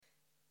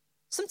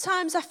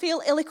Sometimes I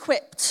feel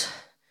ill-equipped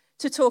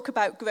to talk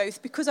about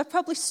growth because I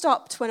probably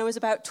stopped when I was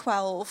about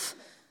 12.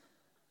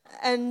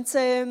 And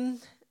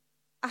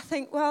I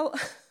think, well,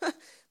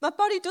 my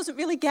body doesn't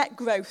really get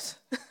growth.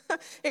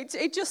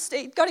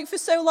 It got it for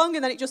so long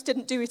and then it just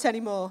didn't do it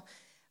anymore.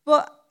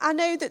 But I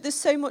know that there's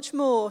so much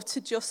more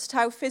to just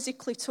how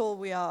physically tall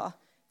we are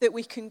that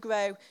we can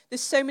grow.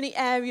 There's so many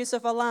areas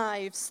of our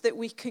lives that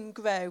we can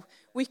grow.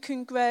 We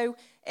can grow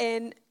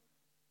in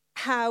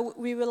how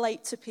we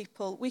relate to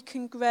people. We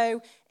can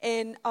grow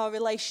in our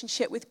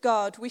relationship with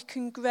God. We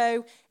can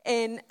grow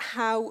in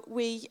how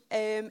we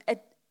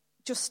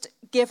just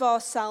give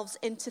ourselves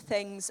into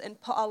things and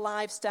put our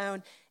lives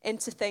down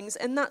into things.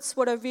 And that's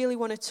what I really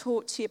want to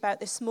talk to you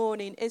about this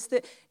morning, is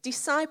that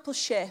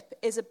discipleship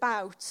is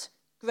about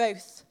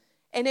growth.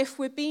 And if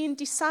we're being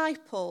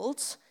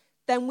discipled,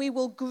 then we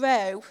will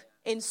grow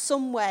in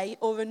some way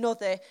or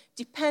another,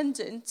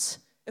 dependent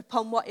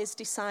upon what is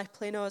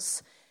discipling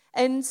us.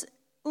 And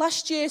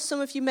last year, some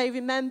of you may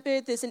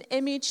remember, there's an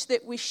image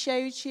that we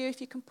showed you. If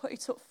you can put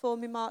it up for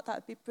me, Mark, that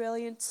would be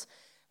brilliant.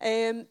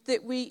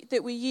 That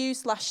we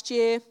used last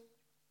year.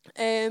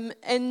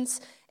 And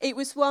it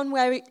was one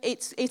where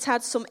it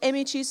had some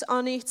images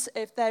on it.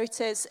 There it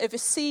is, of a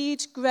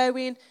seed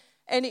growing.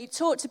 And it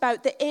talked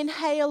about the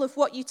inhale of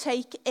what you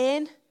take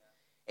in.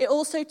 It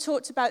also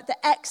talked about the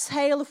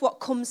exhale of what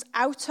comes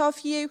out of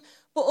you.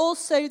 But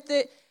also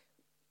that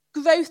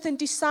growth and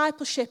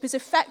discipleship is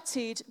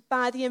affected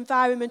by the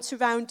environment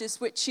around us,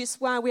 which is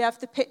why we have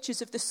the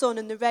pictures of the sun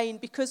and the rain,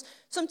 because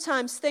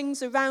sometimes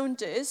things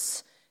around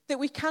us that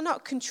we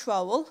cannot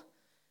control,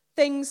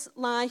 things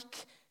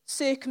like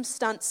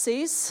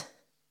circumstances,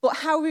 but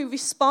how we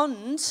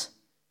respond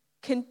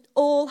can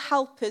all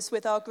help us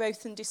with our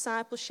growth and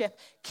discipleship.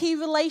 Key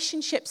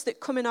relationships that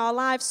come in our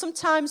lives,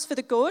 sometimes for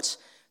the good,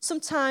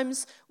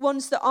 sometimes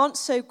ones that aren't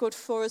so good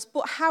for us,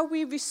 but how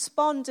we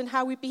respond and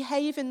how we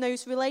behave in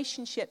those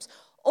relationships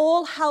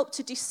all help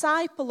to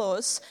disciple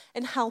us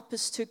and help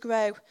us to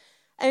grow.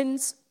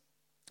 And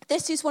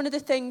this is one of the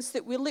things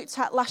that we looked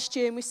at last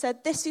year, and we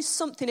said, this is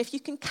something, if you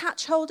can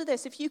catch hold of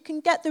this, if you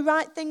can get the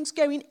right things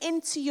going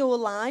into your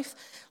life,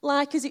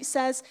 like as it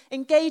says,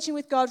 engaging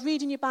with God,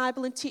 reading your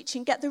Bible and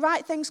teaching, get the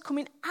right things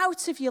coming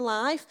out of your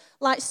life,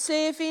 like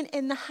serving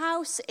in the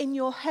house, in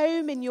your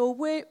home, in your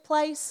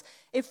workplace,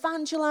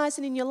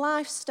 evangelizing in your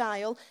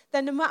lifestyle,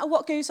 then no matter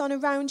what goes on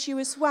around you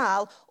as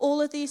well,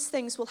 all of these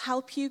things will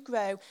help you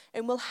grow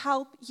and will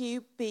help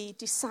you be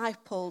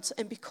discipled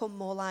and become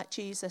more like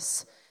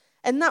Jesus.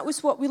 And that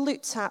was what we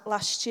looked at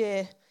last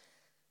year.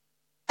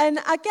 And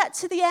I get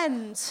to the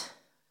end,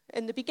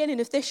 in the beginning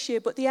of this year,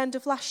 but the end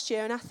of last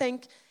year, and I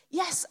think,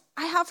 yes,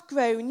 I have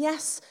grown.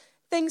 Yes,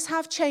 things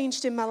have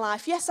changed in my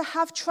life. Yes, I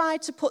have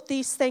tried to put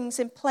these things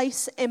in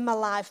place in my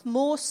life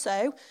more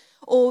so,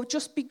 or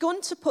just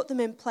begun to put them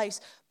in place.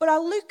 But I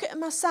look at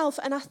myself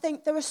and I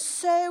think there are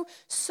so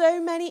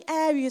many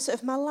areas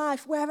of my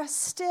life where I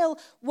still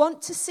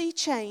want to see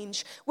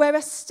change, where I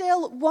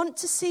still want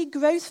to see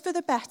growth for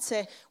the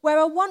better, where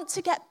I want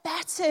to get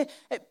better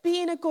at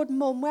being a good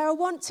mum, where I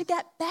want to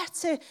get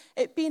better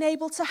at being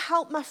able to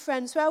help my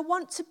friends, where I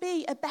want to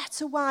be a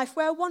better wife,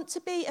 where I want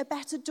to be a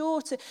better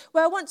daughter,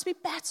 where I want to be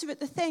better at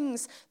the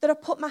things that I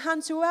put my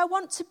hand to, where I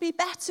want to be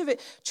better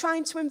at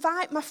trying to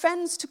invite my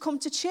friends to come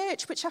to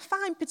church, which I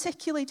find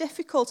particularly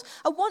difficult.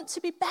 I want to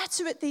be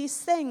better at these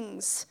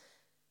things.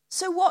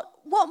 So what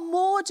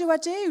more do I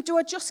do? Do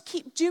I just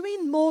keep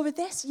doing more of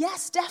this?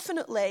 Yes,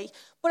 definitely.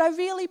 But I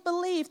really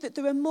believe that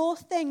there are more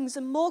things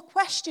and more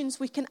questions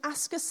we can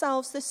ask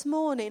ourselves this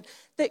morning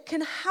that can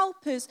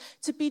help us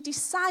to be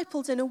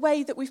discipled in a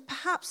way that we've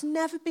perhaps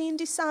never been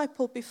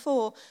discipled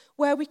before,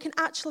 where we can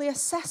actually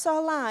assess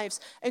our lives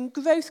and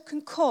growth can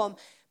come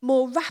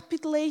more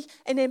rapidly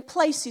and in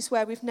places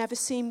where we've never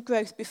seen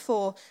growth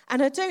before.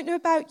 And I don't know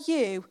about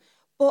you,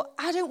 but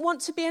I don't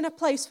want to be in a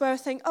place where I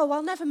think, oh,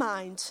 well, never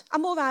mind.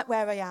 I'm all right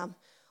where I am.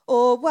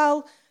 Or,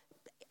 well,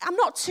 I'm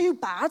not too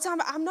bad.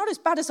 I'm not as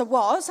bad as I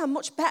was. I'm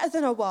much better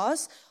than I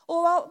was.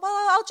 Or,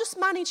 I'll just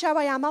manage how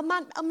I am.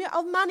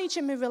 I'll manage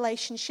in my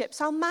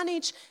relationships. I'll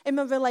manage in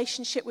my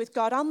relationship with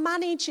God. I'll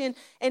manage in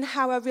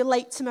how I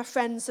relate to my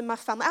friends and my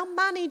family. I'll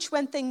manage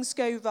when things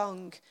go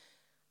wrong.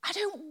 I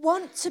don't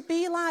want to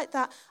be like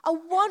that. I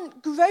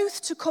want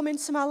growth to come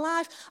into my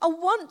life. I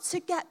want to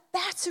get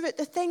better at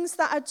the things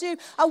that I do.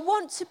 I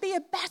want to be a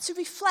better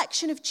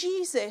reflection of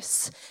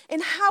Jesus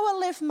in how I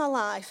live my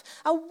life.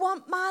 I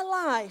want my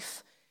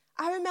life.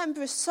 I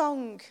remember a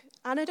song,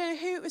 and I don't know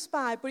who it was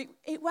by, but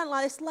it went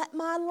like this: let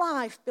my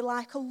life be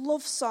like a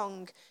love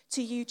song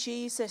to you,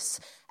 Jesus.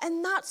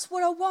 And that's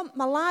what I want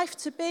my life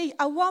to be.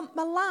 I want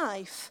my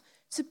life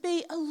to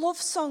be a love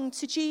song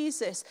to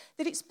Jesus,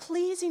 that it's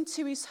pleasing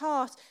to his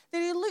heart,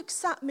 that he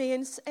looks at me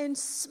and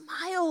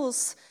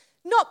smiles,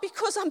 not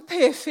because I'm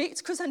perfect,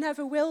 because I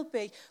never will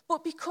be,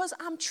 but because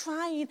I'm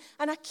trying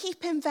and I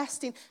keep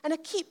investing and I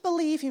keep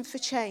believing for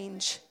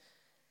change.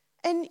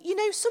 And, you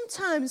know,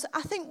 sometimes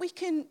I think we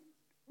can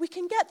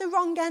get the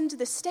wrong end of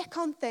the stick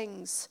on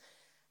things.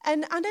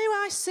 And I know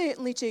I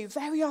certainly do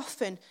very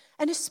often,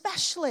 and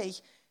especially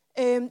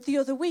the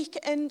other week,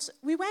 and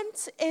we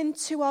went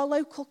into our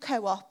local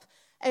co-op,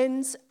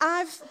 and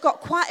I've got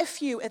quite a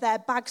few of their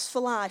bags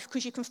for life,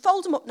 because you can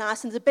fold them up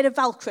nice, and there's a bit of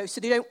Velcro so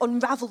they don't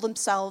unravel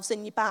themselves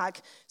in your bag,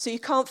 so you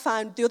can't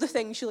find the other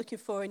things you're looking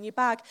for in your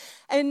bag.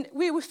 And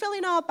we were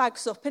filling our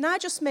bags up, and I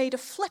just made a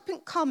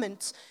flippant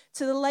comment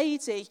to the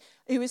lady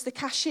who was the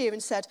cashier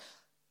and said,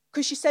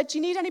 because she said, do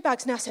you need any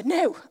bags? And I said,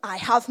 no, I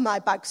have my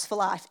bags for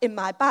life in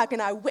my bag.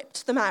 And I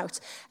whipped them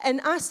out.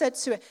 And I said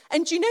to her,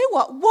 and do you know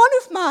what? One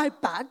of my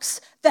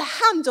bags, the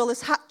handle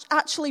is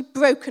actually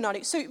broken on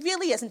it. So it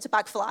really isn't a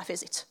bag for life,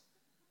 is it?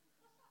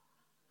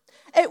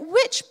 At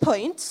which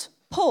point,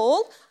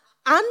 Paul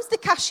and the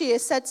cashier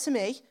said to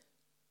me,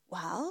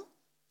 well,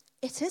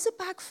 it is a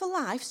bag for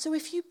life. So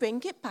if you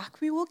bring it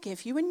back, we will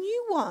give you a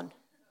new one.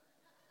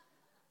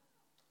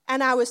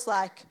 And I was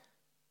like,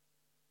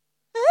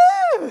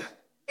 oh.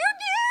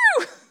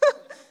 Who knew?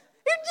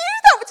 Who knew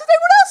that? Did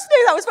anyone else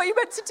know that was what you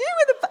meant to do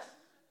with a bag?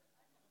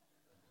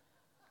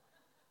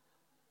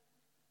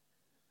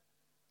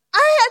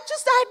 I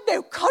had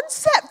no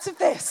concept of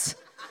this.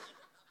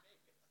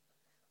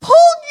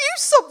 Paul knew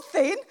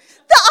something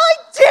that I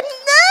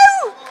didn't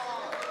know.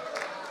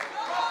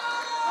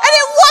 And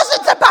it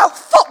wasn't about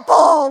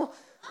football.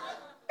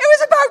 It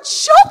was about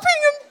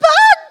shopping and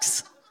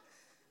bags.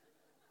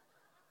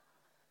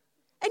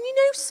 And you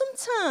know,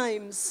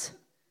 sometimes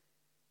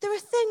there are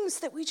things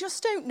that we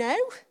just don't know,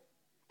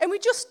 and we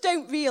just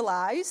don't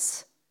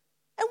realise,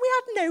 and we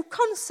had no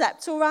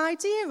concept or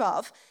idea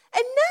of.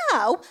 And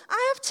now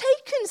I have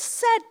taken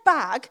said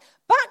bag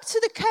back to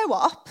the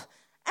co-op,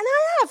 and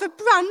I have a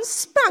brand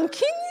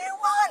spanking new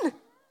one.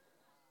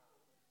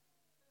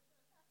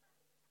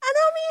 And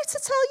I'm here to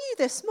tell you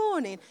this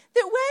morning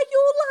that where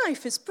your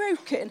life is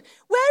broken,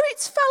 where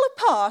it's fell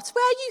apart,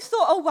 where you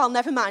thought, oh, well,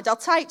 never mind, I'll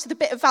tie it to the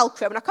bit of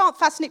Velcro, and I can't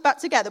fasten it back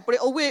together, but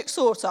it'll work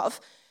sort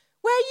of,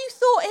 where you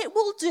thought it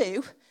will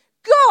do,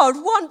 God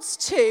wants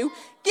to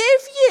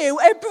give you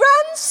a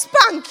brand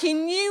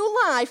spanking new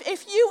life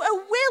if you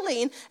are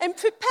willing and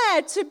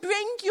prepared to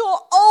bring your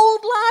old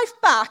life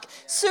back,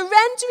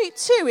 surrender it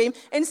to him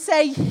and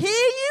say, here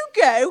you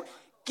go,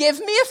 give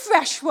me a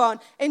fresh one.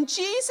 And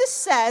Jesus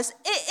says,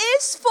 it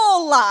is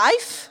for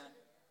life.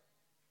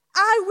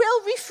 I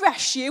will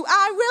refresh you.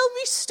 I will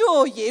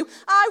restore you.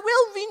 I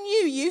will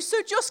renew you.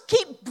 So just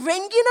keep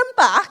bringing them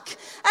back,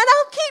 and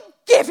I'll keep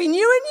giving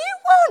you a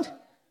new one.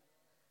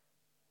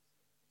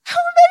 How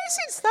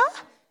amazing is that?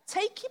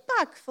 Take your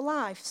bag for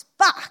lives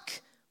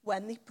back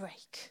when they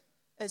break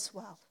as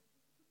well.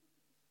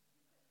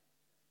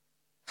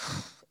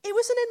 It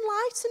was an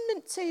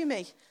enlightenment to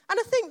me. And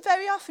I think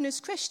very often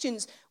as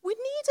Christians, we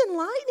need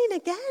enlightening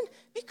again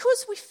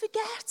because we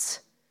forget.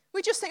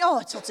 We just think, oh,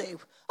 it'll do.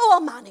 Oh,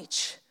 I'll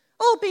manage.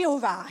 Oh, I'll be all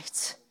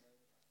right.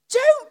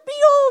 Don't be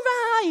all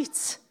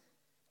right.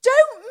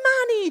 Don't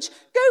manage.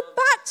 Go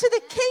back to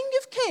the King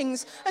of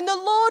Kings and the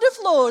Lord of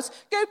Lords.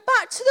 Go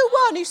back to the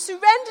one who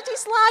surrendered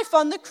his life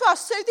on the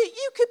cross so that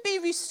you could be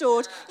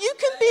restored, you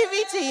can be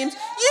redeemed,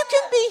 you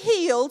can be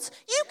healed,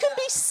 you can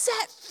be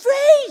set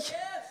free.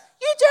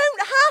 You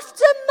don't have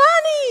to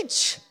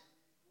manage.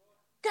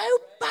 Go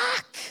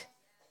back.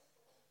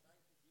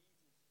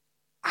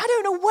 I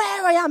don't know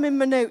where I am in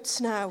my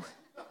notes now.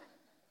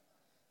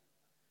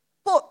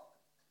 But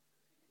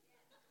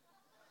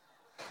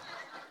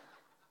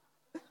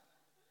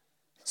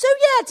so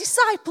yeah,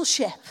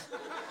 discipleship.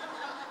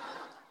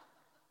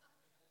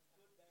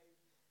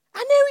 I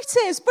know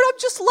it is, but I'm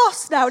just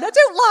lost now and I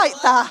don't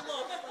like that.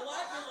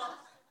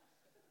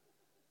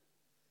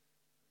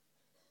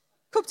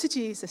 Come to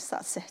Jesus,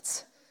 that's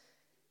it.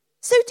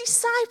 So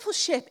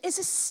discipleship is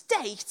a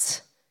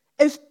state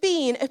of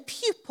being a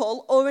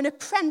pupil or an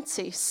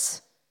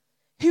apprentice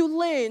who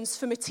learns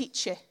from a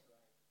teacher.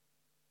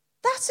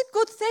 That's a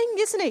good thing,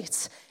 isn't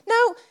it?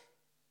 Now,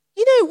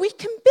 you know, we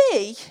can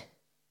be...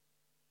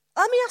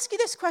 Let me ask you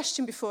this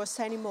question before I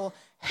say any more.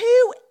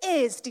 Who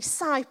is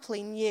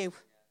discipling you?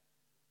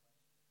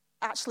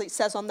 Actually, it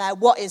says on there,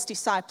 what is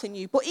discipling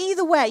you? But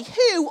either way,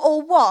 who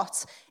or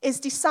what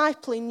is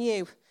discipling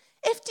you?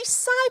 If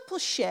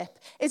discipleship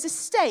is a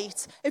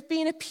state of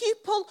being a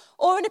pupil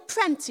or an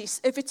apprentice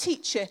of a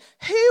teacher,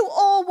 who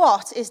or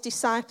what is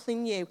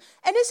discipling you?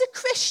 And as a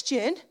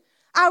Christian,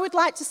 I would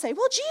like to say,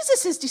 well,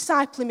 Jesus is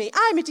discipling me.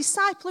 I'm a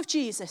disciple of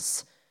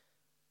Jesus.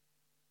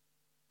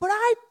 But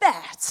I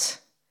bet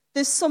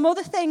there's some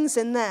other things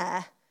in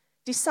there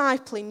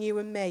discipling you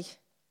and me.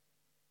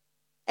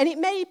 And it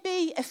may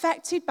be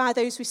affected by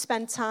those we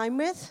spend time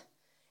with.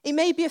 It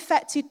may be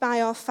affected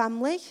by our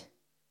family.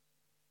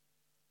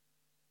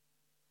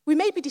 We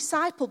may be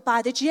discipled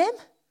by the gym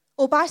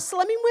or by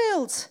Slimming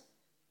World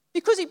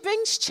because it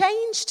brings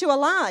change to our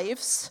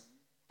lives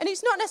and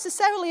it's not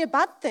necessarily a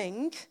bad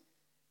thing.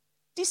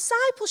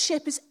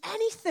 Discipleship is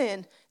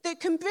anything that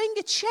can bring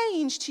a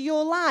change to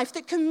your life,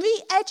 that can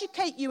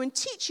re-educate you and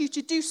teach you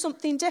to do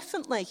something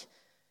differently.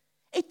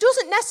 It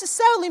doesn't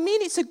necessarily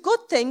mean it's a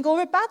good thing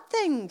or a bad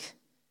thing,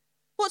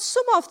 but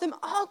some of them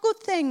are good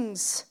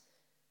things.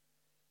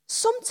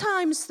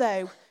 Sometimes,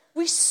 though,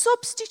 we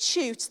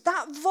substitute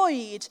that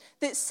void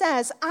that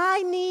says,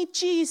 I need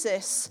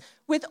Jesus,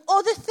 with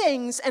other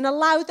things and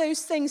allow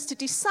those things to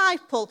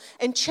disciple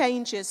and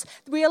change us.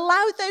 We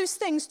allow those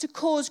things to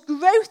cause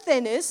growth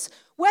in us,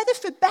 whether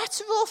for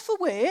better or for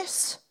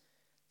worse.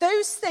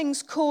 Those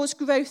things cause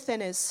growth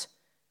in us.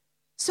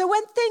 So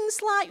when things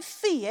like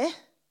fear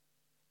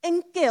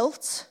and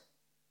guilt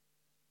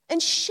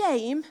and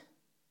shame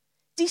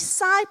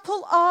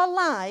disciple our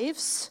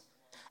lives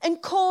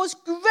and cause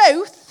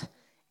growth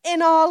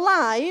in our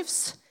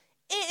lives,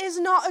 it is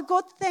not a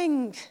good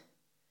thing.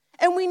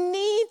 And we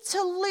need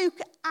to look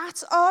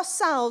at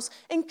ourselves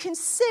and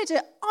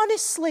consider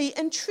honestly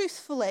and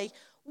truthfully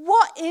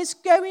what is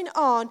going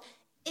on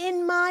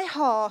in my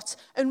heart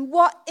and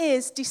what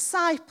is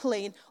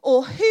discipling,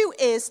 or who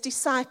is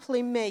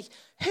discipling me.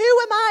 Who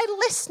am I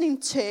listening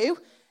to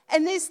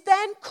and is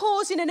then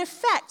causing an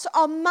effect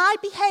on my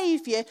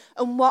behaviour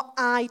and what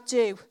I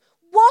do?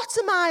 What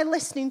am I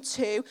listening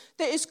to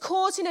that is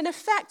causing an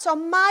effect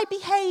on my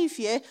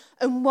behaviour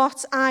and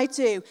what I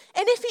do?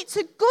 And if it's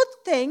a good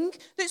thing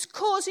that's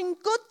causing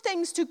good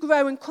things to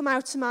grow and come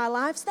out of my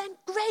lives, then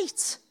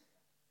great.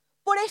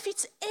 But if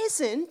it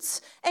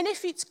isn't, and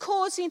if it's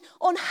causing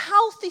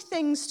unhealthy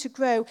things to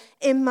grow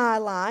in my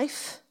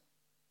life,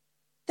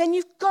 then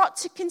you've got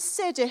to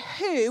consider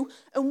who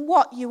and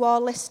what you are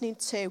listening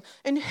to,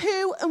 and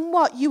who and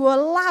what you are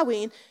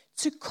allowing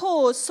to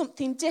cause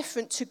something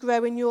different to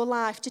grow in your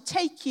life, to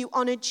take you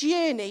on a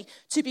journey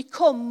to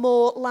become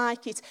more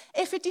like it.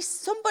 If it is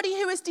somebody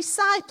who is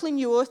discipling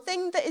you, or a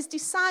thing that is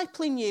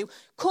discipling you,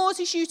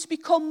 causes you to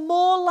become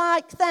more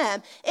like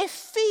them, if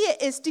fear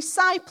is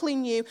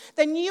discipling you,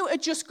 then you are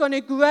just going to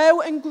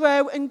grow and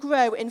grow and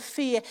grow in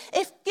fear.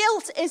 If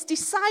guilt is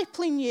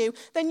discipling you,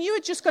 then you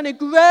are just going to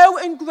grow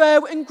and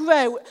grow and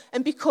grow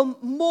and become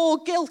more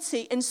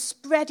guilty and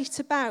spread it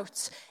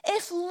about.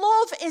 If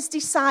love is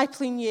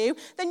discipling you,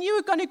 then you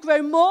are going to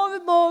grow more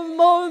and more and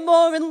more and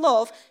more in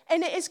love,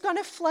 and it is going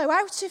to flow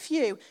out of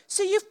you.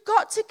 So you've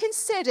got to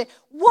consider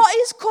what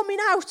is coming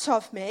out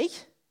of me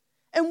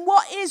and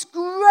what is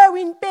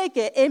growing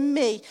bigger in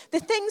me. The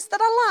things that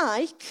I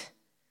like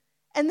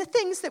and the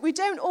things that we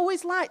don't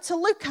always like to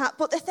look at,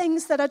 but the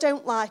things that I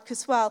don't like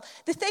as well.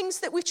 The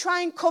things that we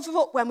try and cover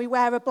up when we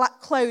wear a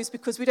black clothes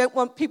because we don't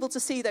want people to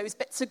see those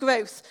bits of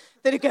growth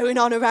that are going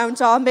on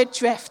around our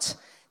midriff.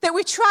 That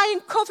we try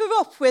and cover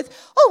up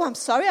with, oh, I'm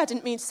sorry, I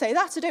didn't mean to say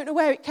that, I don't know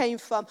where it came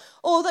from.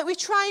 Or that we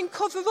try and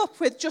cover up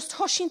with just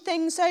hushing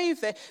things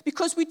over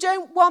because we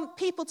don't want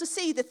people to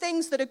see the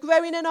things that are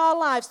growing in our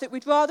lives that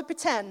we'd rather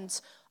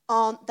pretend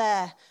aren't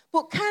there.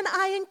 But can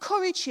I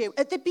encourage you,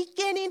 at the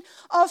beginning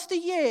of the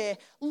year,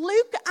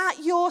 look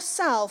at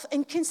yourself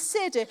and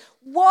consider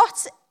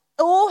what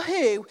or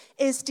who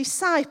is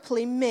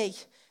discipling me.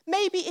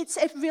 Maybe it's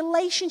a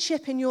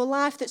relationship in your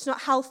life that's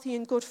not healthy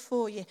and good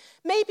for you.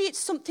 Maybe it's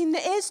something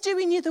that is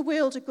doing you the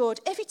world of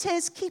good. If it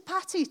is, keep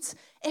at it.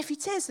 If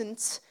it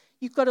isn't,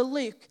 you've got to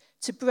look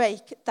to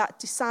break that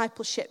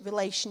discipleship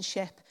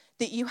relationship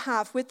that you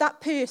have with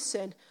that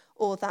person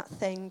or that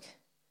thing.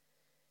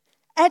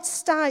 Ed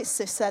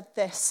Sticer said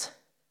this.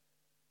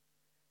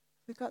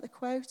 We've got the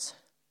quote.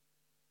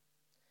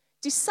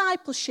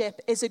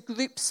 Discipleship is a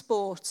group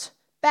sport,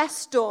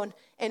 best done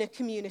in a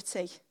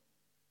community.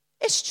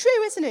 It's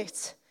true, isn't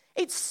it?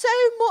 It's so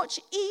much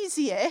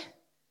easier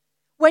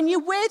when you're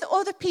with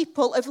other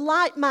people of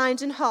like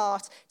mind and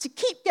heart to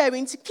keep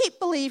going, to keep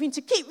believing,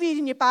 to keep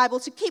reading your Bible,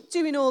 to keep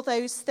doing all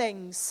those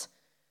things.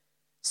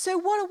 So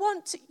what I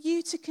want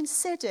you to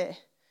consider,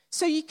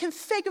 so you can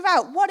figure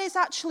out what is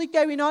actually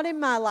going on in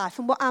my life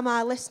and what am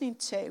I listening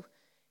to,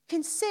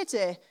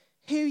 consider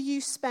who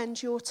you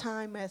spend your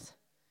time with.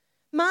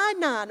 My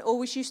nan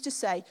always used to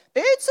say,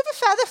 birds of a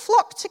feather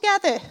flock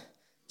together.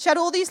 She had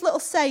all these little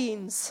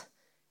sayings.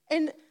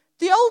 And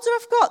the older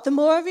I've got, the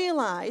more I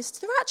realised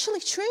they're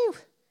actually true.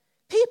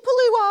 People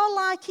who are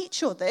like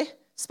each other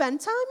spend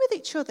time with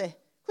each other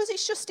because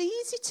it's just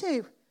easy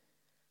to.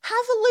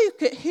 Have a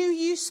look at who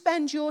you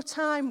spend your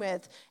time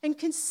with and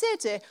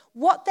consider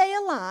what they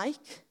are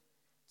like,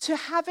 to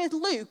have a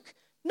look,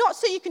 not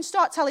so you can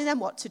start telling them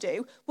what to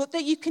do, but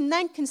that you can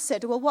then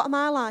consider, well, what am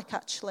I like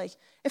actually?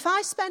 If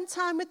I spend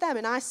time with them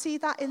and I see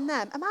that in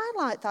them, am I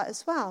like that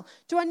as well?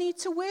 Do I need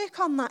to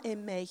work on that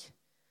in me?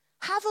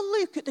 Have a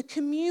look at the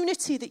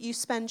community that you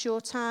spend your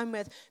time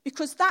with,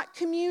 because that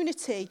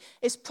community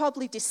is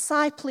probably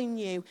discipling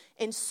you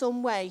in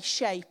some way,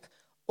 shape,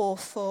 or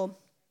form.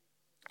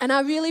 And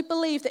I really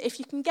believe that if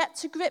you can get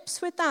to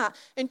grips with that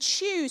and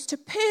choose to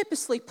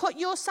purposely put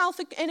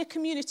yourself in a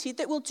community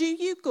that will do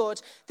you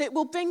good, that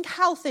will bring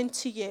health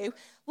into you,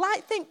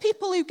 like think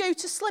people who go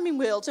to Slimming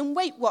World and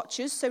Weight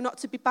Watchers, so not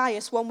to be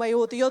biased one way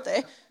or the other,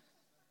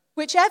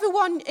 whichever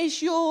one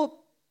is your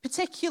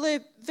particular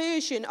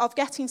version of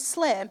getting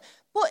slim,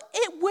 but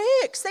it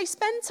works. They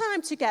spend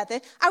time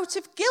together. Out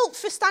of guilt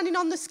for standing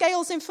on the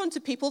scales in front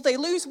of people, they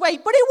lose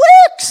weight, but it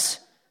works.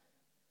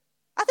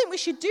 I think we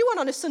should do one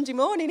on a Sunday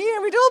morning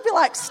here. We'd all be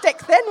like stick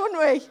thin, wouldn't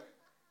we?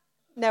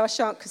 No, I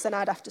shan't, because then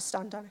I'd have to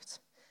stand on it.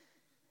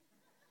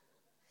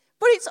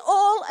 But it's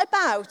all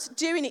about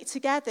doing it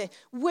together,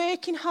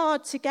 working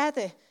hard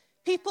together.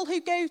 People who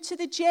go to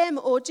the gym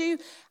or do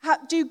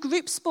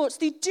group sports,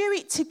 they do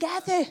it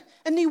together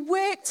and they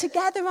work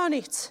together on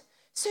it.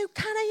 So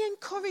can I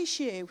encourage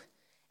you?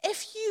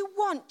 If you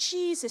want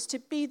Jesus to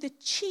be the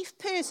chief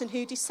person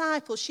who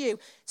disciples you,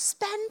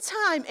 spend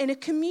time in a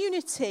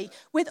community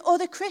with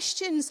other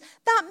Christians.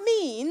 That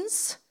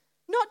means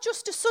not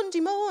just a Sunday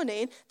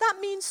morning, that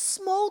means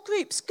small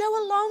groups. Go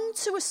along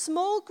to a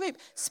small group.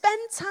 Spend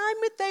time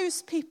with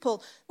those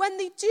people. When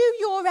they do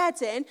your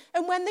heading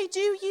and when they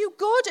do you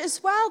good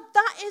as well,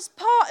 that is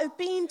part of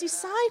being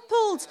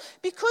discipled.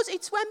 Because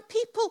it's when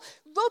people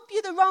rub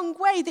you the wrong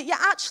way that you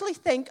actually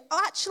think,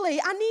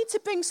 actually, I need to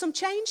bring some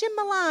change in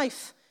my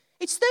life.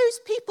 It's those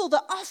people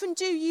that often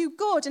do you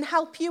good and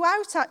help you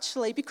out,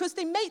 actually, because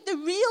they make the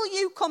real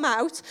you come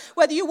out,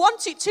 whether you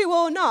want it to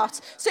or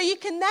not, so you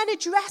can then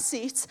address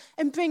it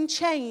and bring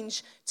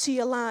change to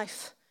your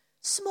life.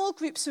 Small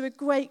groups are a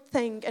great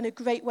thing and a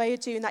great way of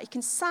doing that. You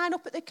can sign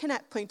up at the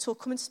Connect Point or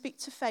come and speak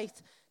to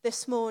Faith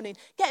this morning.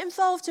 Get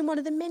involved in one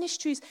of the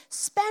ministries.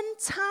 Spend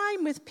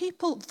time with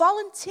people.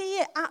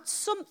 Volunteer at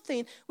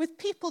something with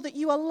people that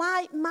you are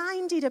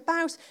like-minded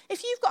about.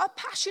 If you've got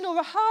a passion or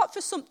a heart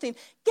for something,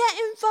 get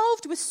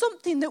involved with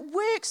something that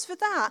works for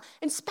that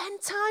and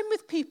spend time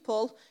with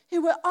people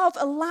who are of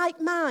a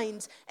like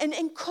mind and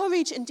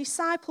encourage and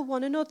disciple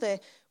one another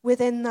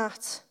within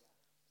that.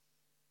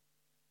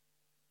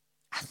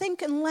 I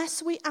think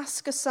unless we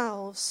ask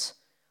ourselves,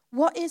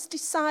 what is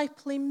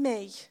discipling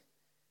me?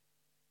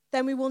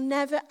 Then we will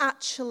never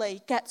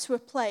actually get to a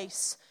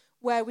place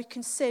where we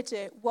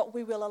consider what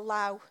we will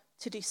allow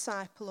to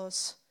disciple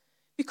us.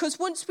 Because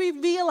once we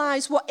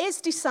realise what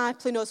is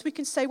discipling us, we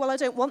can say, well, I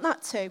don't want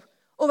that to,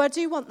 or I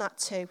do want that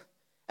to.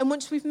 And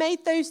once we've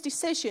made those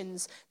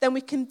decisions, then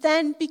we can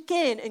then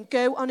begin and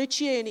go on a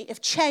journey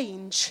of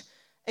change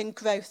and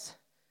growth.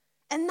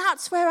 And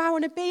that's where I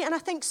want to be. And I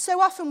think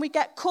so often we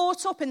get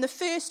caught up in the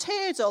first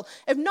hurdle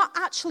of not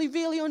actually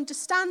really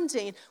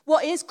understanding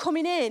what is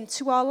coming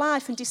into our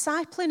life and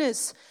discipling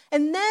us.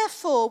 And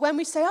therefore, when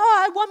we say,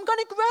 I'm going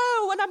to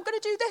grow and I'm going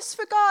to do this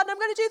for God and I'm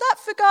going to do that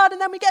for God, and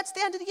then we get to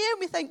the end of the year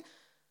and we think,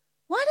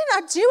 why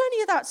didn't I do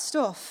any of that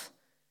stuff?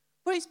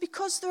 Well, it's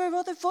because there are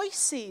other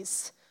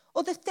voices,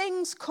 other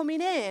things coming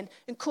in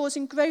and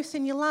causing growth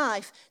in your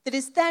life that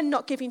is then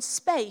not giving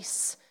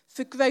space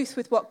for growth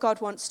with what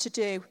God wants to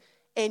do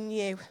in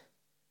you.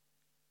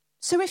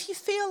 So if you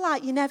feel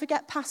like you never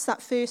get past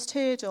that first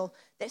hurdle,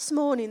 this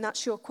morning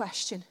that's your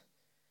question.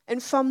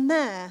 And from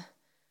there,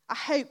 I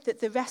hope that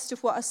the rest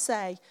of what I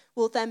say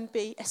will then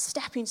be a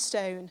stepping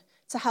stone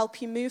to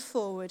help you move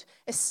forward,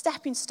 a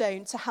stepping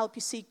stone to help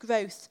you see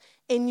growth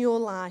in your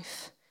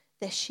life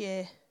this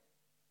year.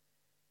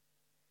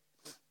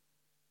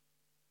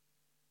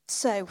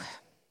 So,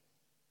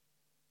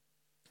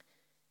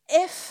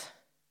 if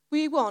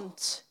we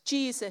want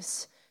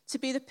Jesus to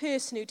be the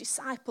person who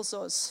disciples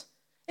us,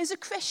 as a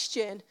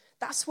Christian,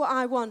 that's what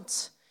I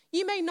want.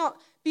 You may not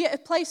be at a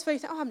place where you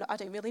think, I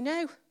don't really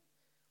know.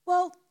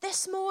 Well,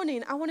 this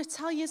morning, I want to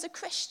tell you as a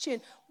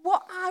Christian,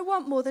 what I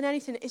want more than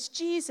anything is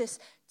Jesus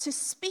to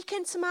speak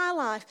into my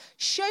life,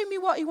 show me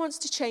what he wants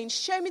to change,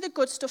 show me the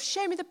good stuff,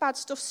 show me the bad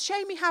stuff,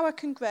 show me how I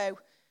can grow.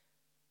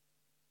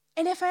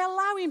 And if I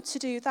allow him to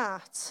do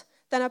that,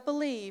 then I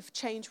believe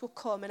change will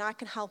come and I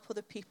can help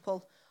other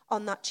people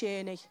on that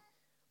journey.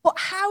 But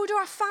how do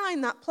I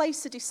find that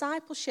place of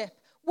discipleship?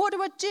 What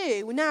do I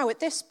do now at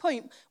this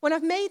point when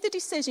I've made the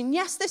decision,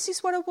 yes, this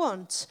is what I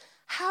want?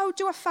 How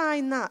do I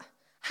find that?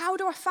 How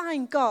do I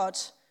find God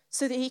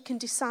so that he can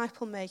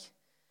disciple me?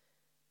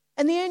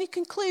 And the only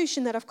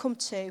conclusion that I've come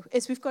to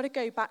is we've got to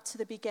go back to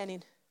the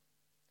beginning.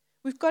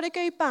 We've got to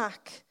go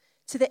back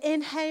to the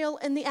inhale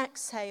and the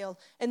exhale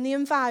and the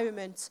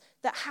environment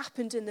that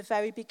happened in the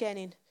very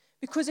beginning.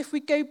 Because if we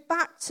go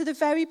back to the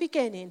very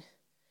beginning,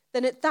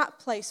 then at that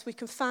place we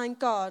can find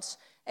God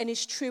and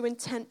his true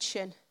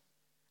intention.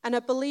 And I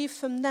believe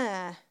from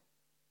there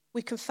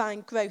we can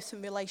find growth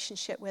and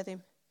relationship with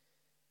him.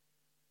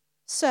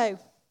 So,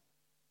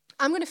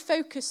 I'm going to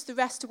focus the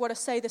rest of what I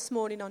say this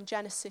morning on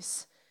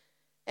Genesis.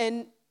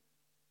 And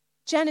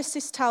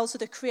Genesis tells of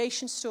the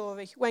creation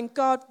story, when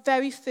God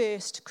very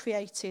first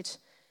created.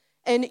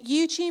 And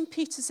Eugene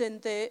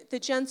Peterson, the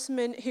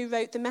gentleman who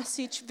wrote the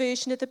Message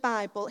version of the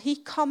Bible, he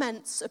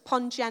comments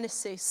upon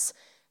Genesis,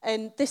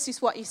 and this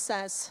is what he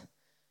says.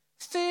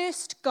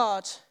 First,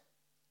 God.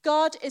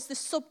 God is the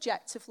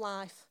subject of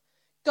life.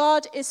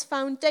 God is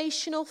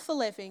foundational for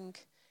living.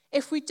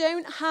 If we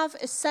don't have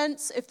a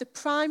sense of the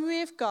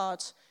primary of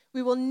God,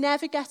 we will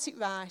never get it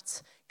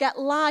right, get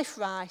life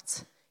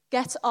right,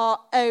 get our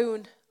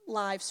own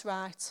lives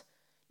right.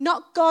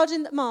 Not God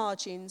in the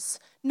margins,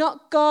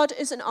 not God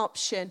as an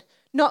option,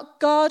 not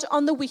God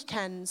on the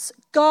weekends,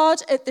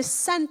 God at the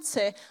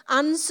centre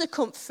and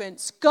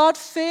circumference, God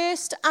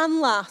first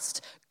and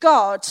last,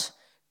 God,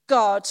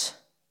 God,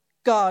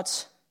 God.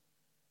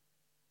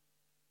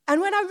 And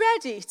when I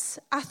read it,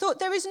 I thought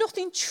there is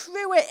nothing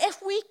truer.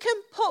 If we can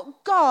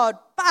put God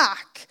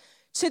back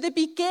to the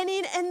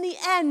beginning and the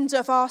end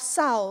of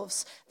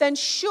ourselves, then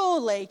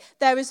surely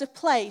there is a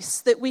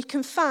place that we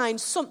can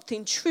find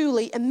something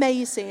truly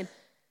amazing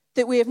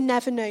that we have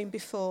never known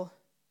before.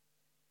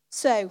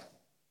 So,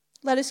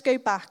 let us go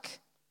back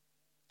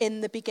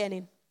in the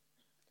beginning.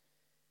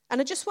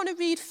 And I just want to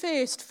read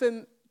first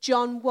from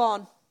John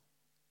 1,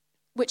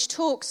 which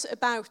talks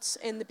about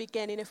in the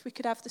beginning, if we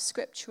could have the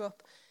scripture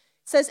up.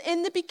 It says,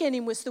 "In the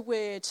beginning was the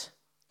Word,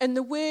 and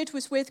the Word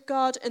was with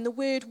God, and the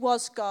Word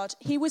was God.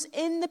 He was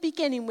in the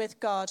beginning with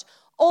God.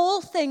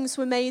 All things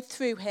were made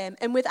through him,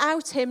 and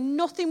without him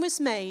nothing was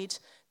made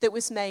that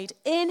was made.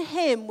 In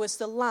him was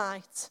the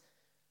light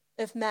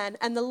of men,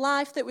 and the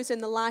life that was in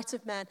the light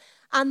of men.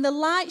 And the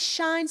light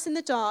shines in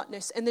the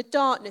darkness, and the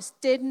darkness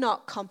did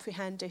not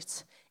comprehend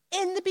it.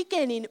 In the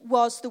beginning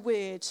was the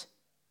Word.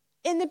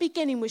 In the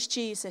beginning was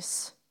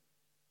Jesus."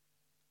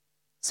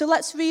 So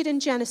let's read in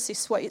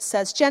Genesis what it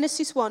says.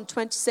 Genesis 1,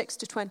 26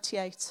 to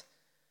 28. It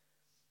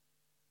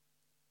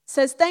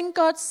says, "Then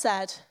God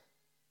said,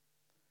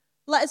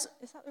 let us..."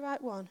 Is that the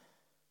right one?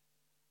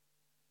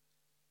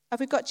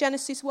 Have we got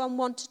Genesis 1,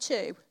 1 to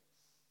 2?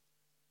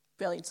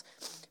 Brilliant.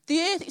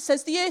 It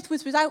says, "The earth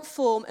was without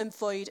form and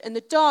void, and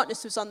the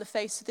darkness was on the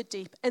face of the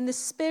deep, and the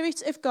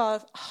Spirit of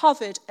God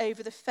hovered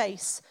over the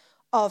face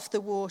of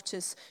the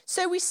waters."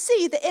 So we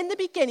see that in the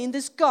beginning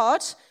there's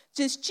God,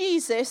 there's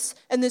Jesus,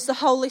 and there's the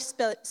Holy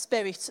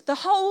Spirit. The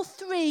whole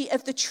three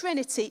of the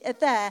Trinity are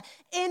there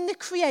in the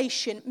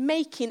creation,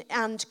 making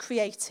and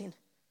creating.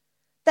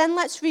 Then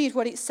let's read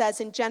what it says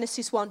in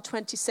Genesis 1,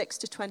 26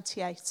 to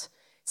 28.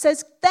 It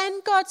says,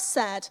 "Then God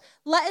said,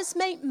 let us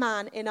make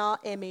man in our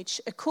image,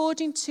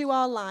 according to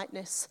our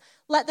likeness.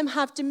 Let them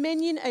have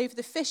dominion over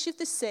the fish of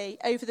the sea,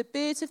 over the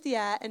birds of the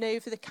air, and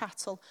over the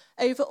cattle,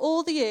 over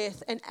all the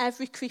earth, and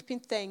every creeping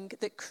thing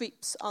that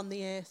creeps on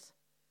the earth."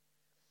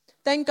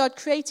 Then God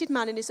created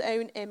man in his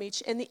own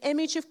image. In the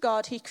image of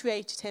God he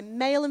created him.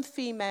 Male and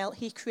female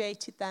he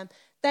created them.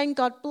 Then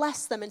God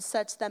blessed them and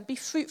said to them, "Be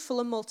fruitful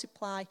and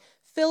multiply.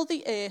 Fill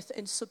the earth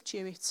and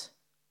subdue it.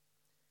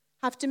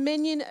 Have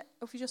dominion,"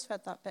 we just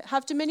read that bit.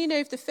 "Have dominion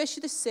over the fish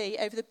of the sea,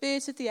 over the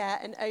birds of the air,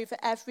 and over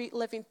every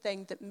living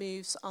thing that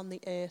moves on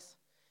the earth."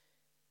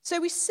 So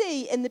we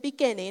see in the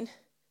beginning,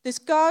 there's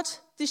God,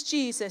 there's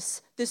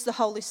Jesus, there's the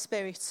Holy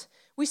Spirit.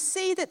 We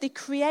see that they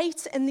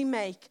create and they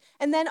make.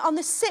 And then on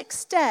the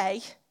sixth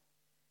day,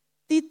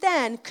 they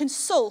then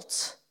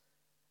consult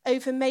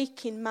over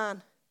making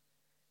man.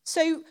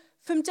 So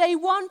from day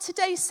 1 to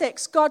day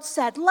 6, God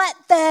said,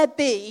 "Let there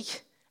be,"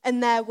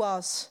 and there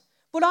was.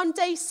 But on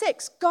day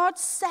 6, God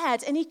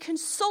said, and he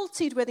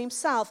consulted with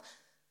himself,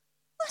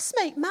 "Let's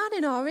make man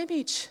in our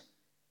image."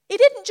 He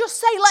didn't just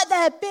say, "Let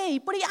there be,"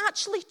 but he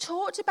actually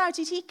talked about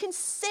it. He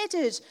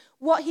considered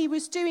what he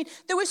was doing.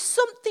 There was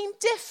something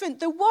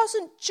different. There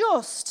wasn't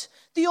just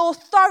the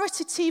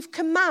authoritative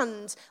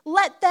command,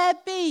 "Let there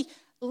be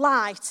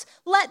light,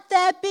 let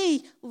there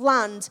be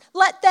land,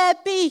 let there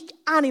be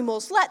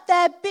animals, let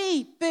there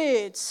be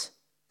birds."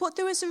 But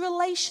there was a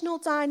relational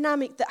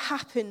dynamic that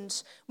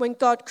happened when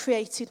God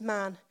created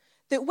man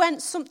that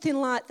went something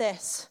like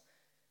this.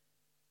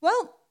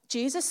 "Well,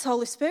 Jesus,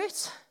 Holy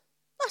Spirit,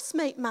 let's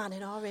make man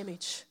in our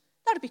image.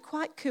 That'd be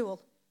quite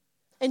cool.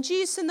 And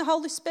Jesus and the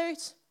Holy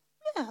Spirit,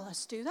 yeah,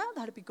 let's do that.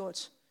 That'd be good."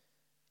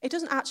 It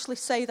doesn't actually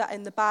say that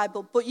in the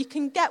Bible, but you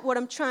can get what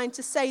I'm trying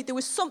to say. There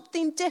was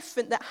something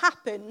different that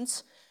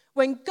happened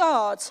when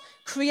God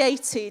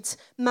created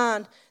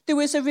man. There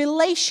was a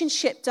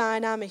relationship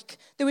dynamic.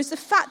 There was the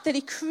fact that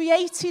he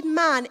created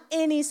man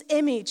in his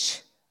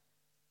image.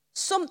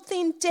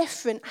 Something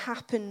different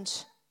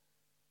happened.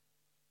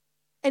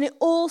 And it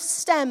all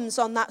stems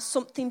on that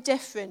something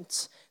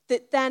different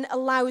that then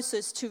allows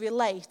us to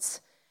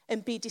relate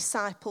and be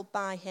discipled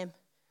by him.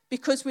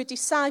 Because we're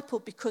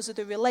discipled because of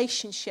the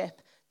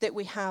relationship that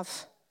we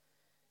have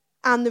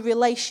and the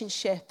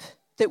relationship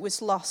that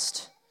was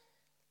lost.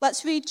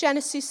 Let's read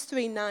Genesis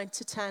 3, 9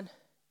 to 10.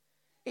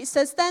 It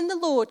says, "Then the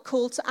Lord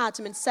called to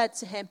Adam and said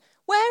to him,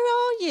 'Where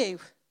are you?'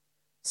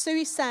 So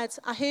he said,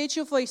 'I heard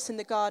your voice in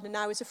the garden, and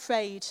I was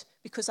afraid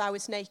because I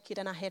was naked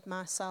and I hid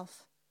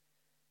myself.'"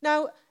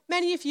 Now,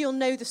 many of you will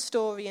know the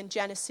story in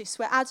Genesis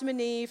where Adam and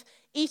Eve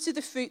eat of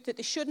the fruit that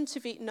they shouldn't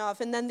have eaten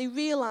of, and then they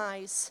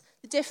realize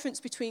the difference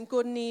between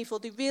good and evil.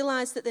 They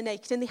realize that they're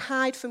naked, and they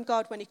hide from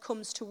God when he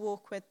comes to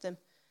walk with them.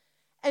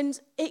 And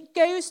it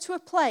goes to a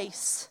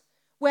place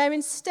where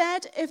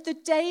instead of the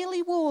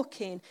daily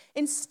walking,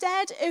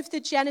 instead of the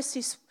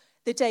Genesis,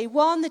 the day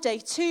 1, the day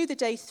 2, the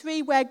day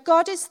 3, where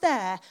God is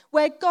there,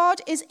 where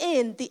God is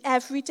in the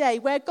everyday,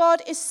 where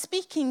God is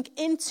speaking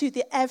into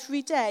the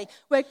everyday,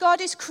 where God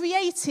is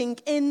creating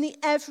in the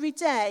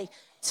everyday,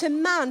 to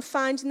man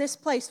finding this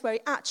place where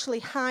he actually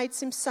hides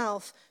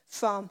himself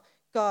from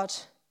God.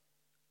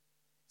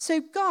 So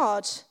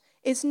God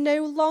is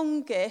no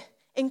longer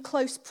in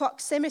close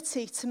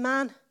proximity to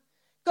man.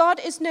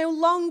 God is no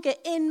longer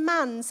in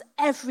man's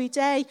every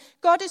day.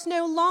 God is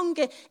no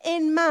longer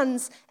in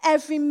man's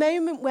every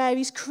moment where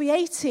he's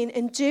creating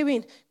and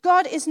doing.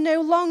 God is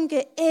no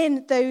longer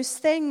in those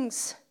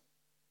things.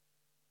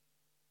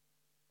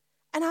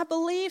 And I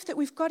believe that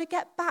we've got to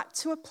get back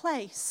to a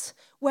place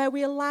where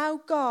we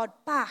allow God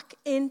back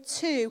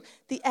into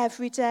the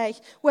everyday,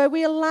 where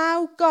we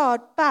allow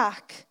God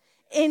back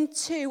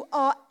into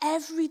our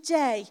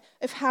everyday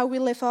of how we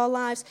live our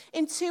lives,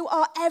 into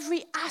our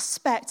every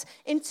aspect,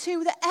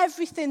 into the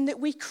everything that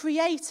we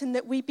create and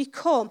that we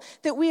become,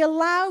 that we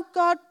allow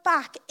God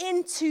back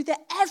into the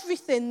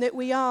everything that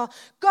we are.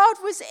 God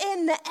was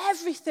in the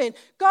everything.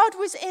 God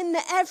was in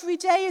the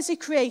everyday as he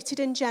created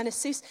in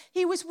Genesis.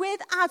 He was with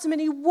Adam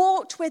and he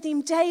walked with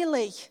him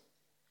daily.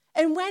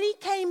 And when he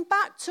came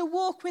back to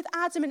walk with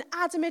Adam and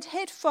Adam had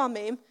hid from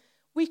him,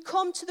 we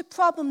come to the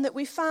problem that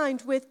we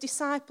find with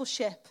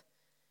discipleship.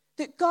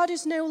 That God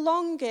has no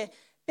longer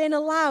been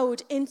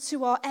allowed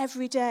into our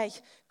everyday.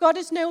 God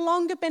has no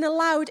longer been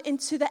allowed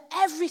into the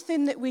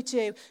everything that we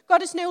do. God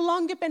has no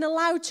longer been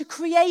allowed to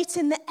create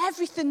in the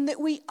everything that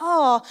we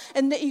are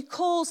and that he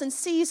calls and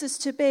sees us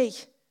to be.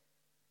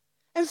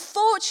 And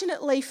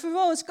fortunately for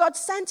us, God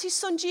sent his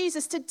son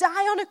Jesus to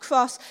die on a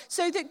cross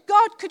so that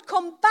God could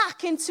come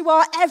back into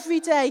our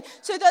everyday,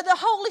 so that the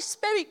Holy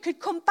Spirit could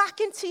come back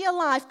into your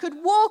life,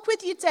 could walk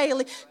with you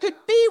daily, could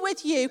be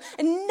with you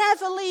and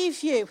never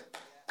leave you.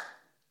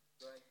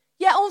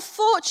 Yet,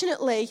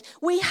 unfortunately,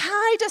 we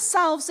hide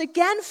ourselves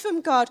again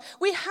from God.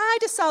 We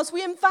hide ourselves.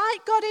 We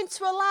invite God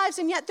into our lives,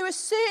 and yet there are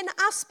certain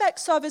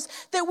aspects of us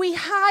that we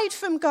hide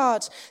from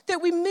God,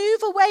 that we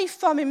move away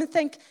from him and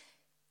think,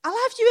 I'll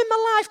have you in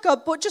my life,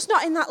 God, but just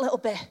not in that little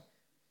bit.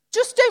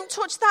 Just don't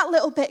touch that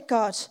little bit,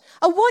 God.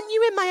 I want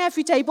you in my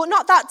everyday, but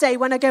not that day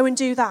when I go and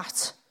do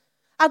that.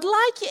 I'd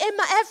like you in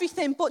my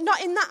everything, but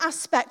not in that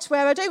aspect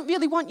where I don't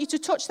really want you to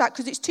touch that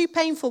because it's too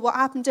painful what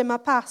happened in my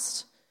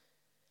past.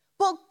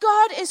 But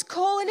God is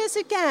calling us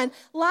again,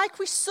 like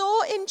we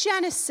saw in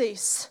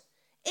Genesis,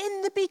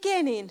 in the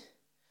beginning.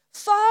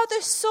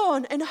 Father,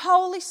 Son, and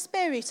Holy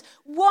Spirit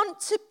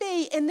want to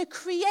be in the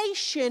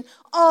creation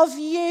of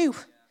you,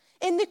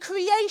 in the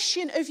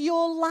creation of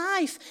your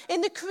life, in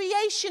the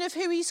creation of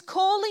who he's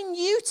calling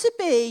you to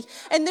be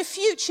and the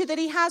future that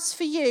he has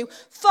for you.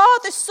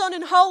 Father, Son,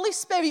 and Holy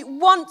Spirit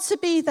want to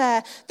be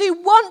there. They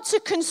want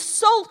to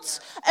consult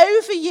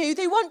over you.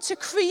 They want to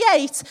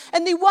create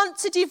and they want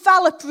to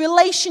develop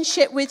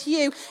relationship with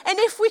you. And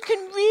if we can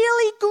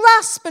really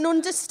grasp and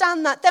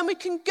understand that, then we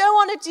can go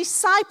on a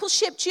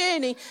discipleship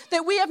journey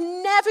that we have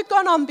never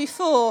gone on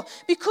before,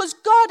 because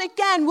God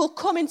again will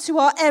come into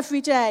our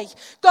everyday.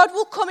 God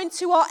will come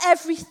into our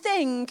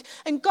everything,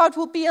 and God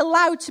will be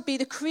allowed to be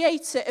the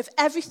creator of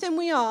everything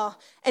we are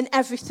and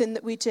everything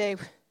that we do.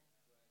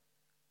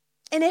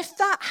 And if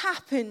that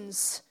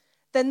happens,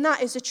 then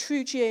that is a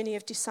true journey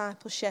of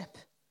discipleship.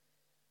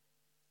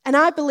 And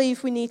I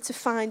believe we need to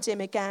find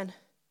him again.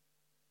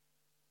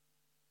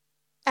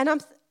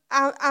 And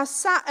I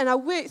sat and I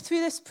worked through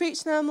this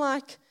preach and I'm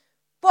like,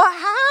 but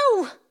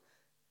how?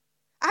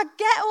 I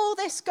get all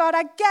this, God.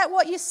 I get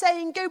what you're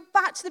saying. Go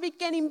back to the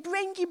beginning.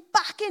 Bring you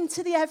back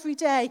into the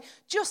everyday,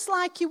 just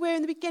like you were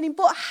in the beginning.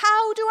 But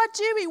how do I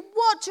do it?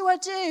 What do I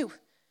do?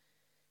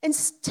 And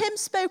Tim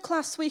spoke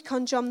last week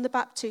on John the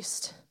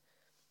Baptist.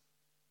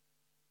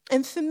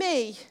 And for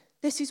me,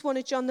 this is one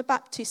of John the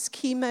Baptist's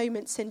key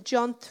moments in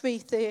John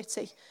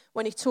 3:30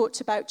 when he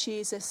talked about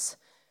Jesus.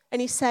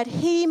 And he said,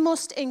 he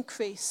must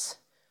increase,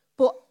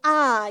 but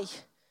I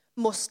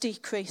must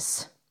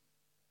decrease.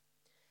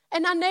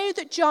 And I know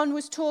that John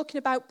was talking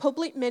about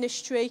public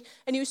ministry,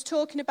 and he was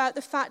talking about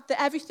the fact that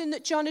everything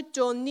that John had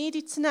done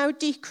needed to now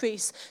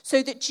decrease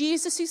so that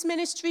Jesus'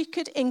 ministry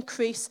could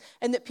increase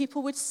and that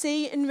people would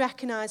see and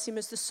recognize him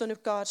as the Son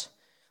of God.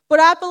 But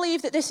I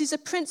believe that this is a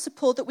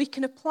principle that we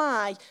can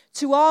apply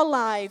to our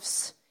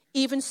lives,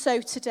 even so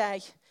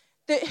today.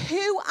 That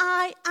who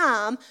I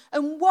am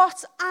and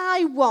what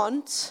I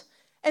want,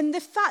 and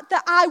the fact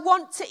that I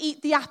want to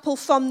eat the apple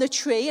from the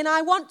tree and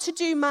I want to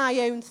do my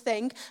own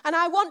thing and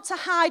I want to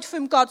hide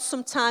from God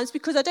sometimes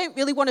because I don't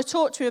really want to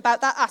talk to him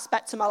about that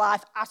aspect of my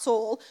life at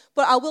all.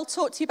 But I will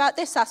talk to you about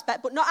this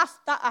aspect, but not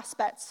that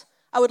aspect.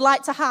 I would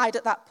like to hide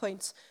at that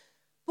point.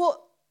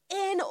 But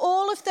in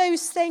all of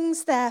those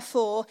things,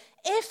 therefore,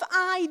 if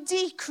I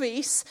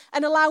decrease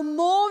and allow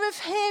more of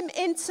him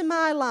into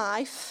my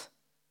life,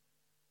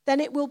 then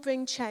it will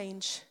bring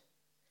change.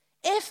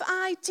 If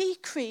I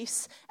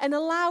decrease and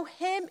allow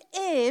him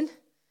in,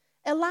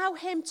 allow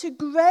him to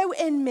grow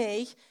in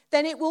me,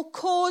 then it will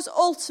cause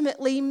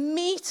ultimately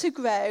me to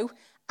grow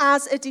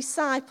as a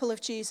disciple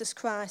of Jesus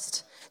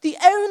Christ. The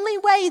only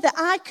way that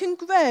I can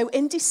grow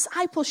in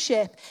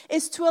discipleship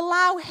is to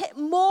allow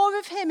more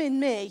of him in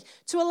me,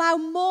 to allow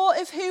more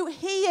of who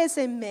he is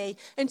in me,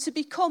 and to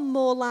become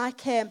more like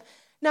him.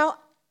 Now,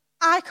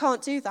 I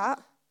can't do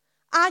that.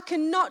 I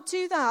cannot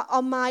do that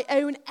on my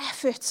own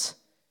effort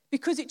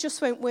because it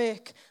just won't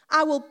work.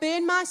 I will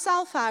burn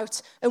myself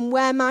out and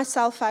wear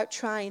myself out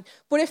trying.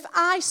 But if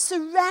I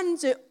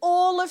surrender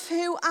all of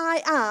who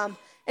I am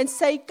and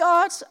say,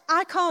 God,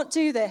 I can't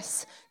do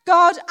this.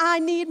 God, I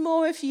need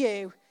more of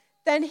you.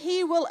 Then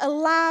he will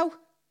allow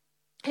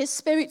his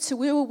spirit to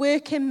will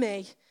work in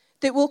me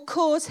that will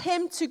cause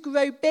him to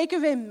grow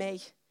bigger in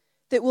me,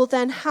 that will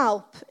then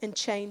help and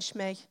change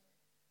me.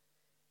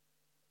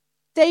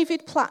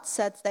 David Platt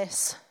said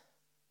this.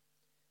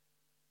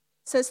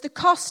 Says, the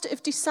cost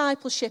of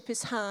discipleship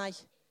is high,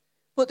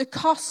 but the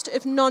cost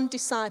of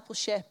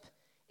non-discipleship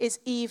is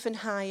even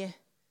higher.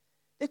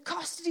 The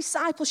cost of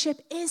discipleship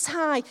is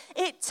high.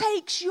 It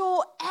takes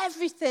your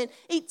everything.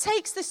 It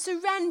takes the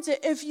surrender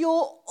of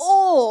your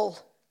all.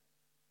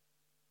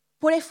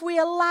 But if we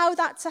allow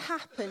that to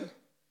happen,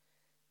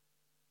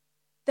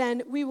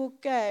 then we will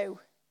go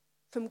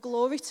from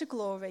glory to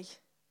glory.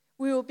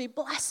 We will be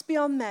blessed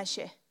beyond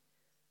measure.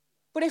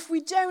 But if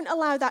we don't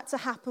allow that to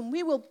happen,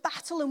 we will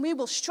battle and we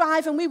will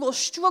strive and we will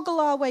struggle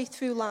our way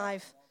through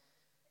life.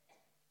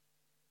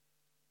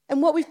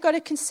 And what we've got to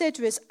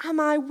consider is, am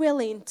I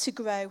willing to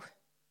grow?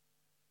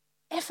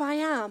 If I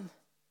am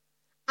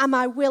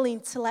I willing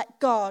to let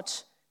God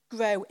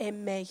grow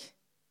in me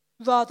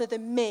rather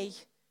than me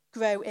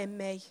grow in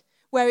me,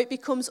 where it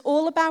becomes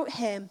all about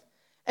him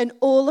and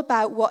all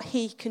about what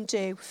he can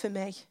do for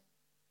me?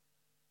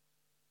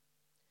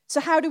 So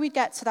how do we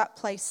get to that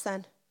place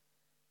then?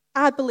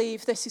 I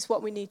believe this is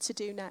what we need to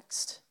do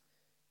next.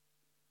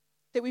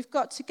 That we've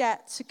got to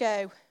get to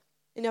go.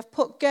 And I've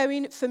put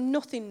going from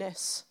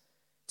nothingness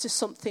to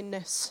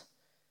somethingness.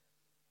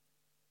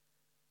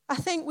 I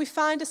think we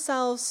find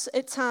ourselves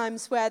at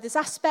times where there's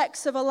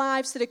aspects of our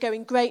lives that are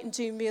going great and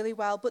doing really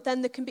well, but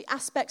then there can be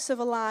aspects of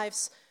our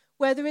lives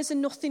where there is a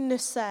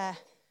nothingness there,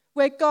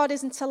 where God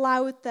isn't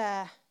allowed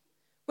there,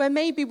 where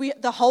maybe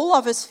the whole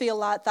of us feel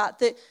like that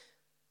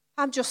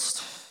there's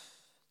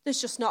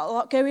just not a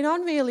lot going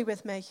on really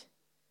with me.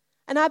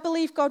 And I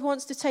believe God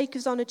wants to take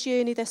us on a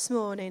journey this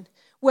morning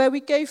where we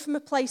go from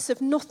a place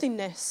of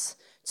nothingness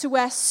to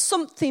where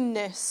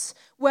somethingness,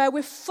 where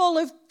we're full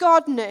of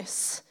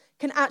Godness,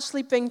 can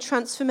actually bring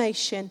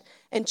transformation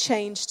and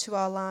change to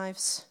our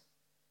lives.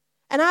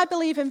 And I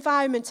believe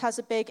environment has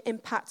a big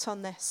impact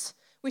on this.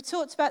 We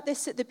talked about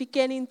this at the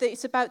beginning, that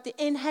it's about the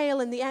inhale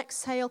and the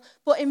exhale,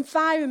 but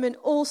environment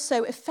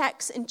also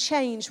affects and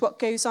changes what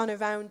goes on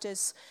around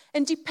us.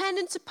 And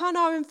dependent upon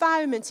our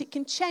environment, it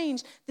can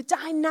change the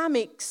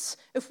dynamics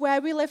of where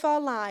we live our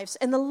lives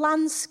and the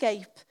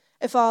landscape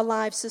of our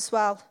lives as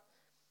well.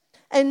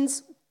 And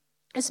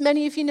as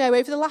many of you know,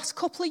 over the last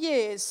couple of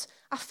years,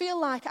 I feel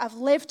like I've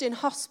lived in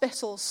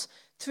hospitals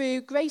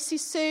through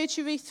Gracie's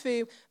surgery,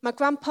 through my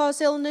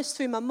grandpa's illness,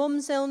 through my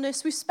mum's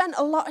illness. We've spent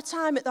a lot of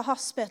time at the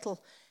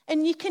hospital.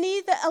 And you can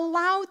either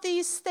allow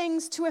these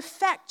things to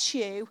affect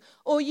you,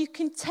 or you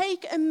can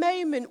take a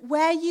moment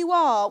where you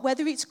are,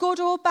 whether it's good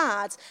or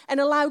bad, and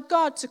allow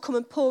God to come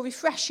and pour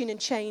refreshing and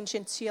change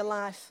into your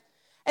life.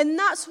 And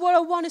that's what I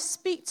want to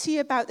speak to you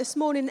about this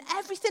morning.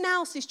 Everything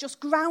else is just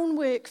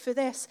groundwork for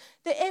this.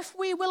 That if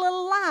we will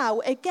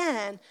allow,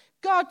 again,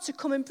 God to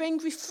come and bring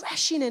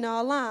refreshing in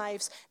our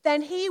lives,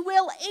 then he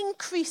will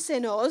increase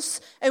in us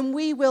and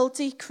we will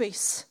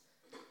decrease.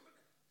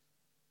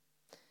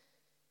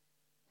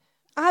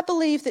 I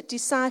believe that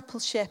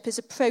discipleship is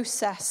a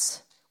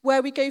process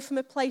where we go from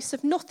a place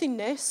of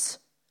nothingness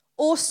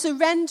or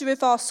surrender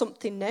of our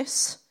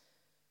somethingness,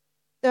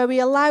 where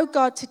we allow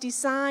God to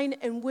design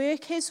and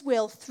work his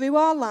will through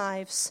our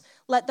lives.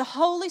 Let the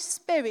Holy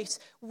Spirit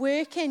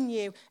work in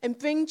you and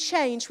bring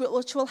change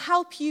which will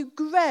help you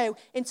grow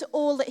into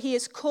all that he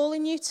is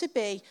calling you to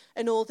be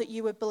and all that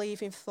you are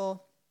believing for.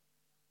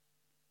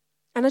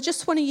 And I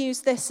just want to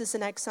use this as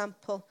an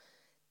example.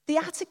 The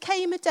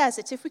Atacama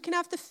Desert, if we can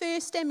have the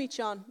first image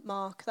on,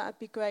 Mark, that would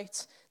be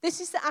great.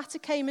 This is the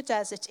Atacama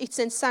Desert. It's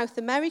in South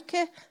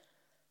America.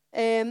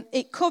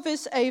 It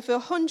covers over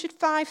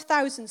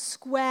 105,000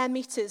 square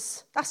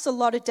meters. That's a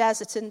lot of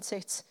desert, isn't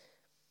it?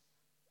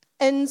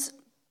 And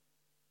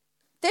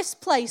this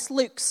place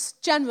looks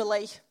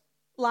generally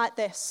like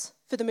this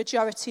for the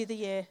majority of the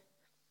year.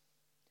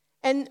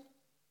 And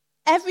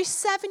every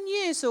 7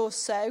 years or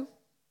so,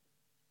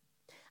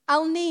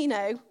 El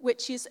Nino,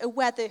 which is a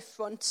weather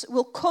front,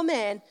 will come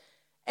in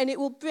and it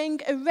will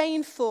bring a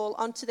rainfall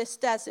onto this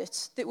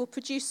desert that will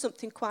produce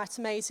something quite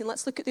amazing.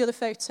 Let's look at the other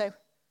photo.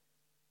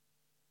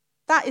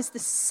 That is the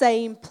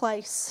same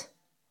place.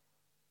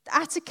 The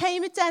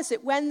Atacama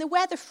Desert, when the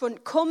weather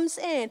front comes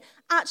in,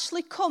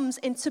 actually comes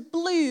into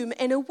bloom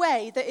in a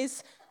way that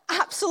is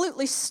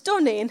absolutely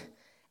stunning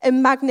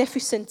and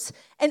magnificent.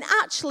 And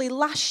actually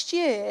last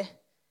year,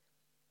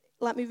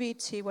 let me read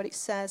to you what it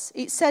says.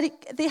 It said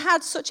they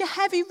had such a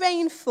heavy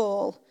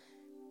rainfall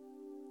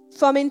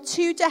from in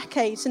 2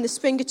 decades in the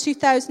spring of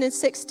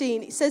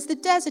 2016. It says the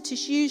desert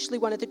is usually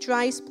one of the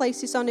driest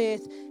places on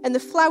earth, and the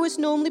flowers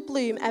normally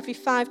bloom every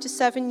 5 to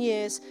 7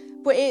 years.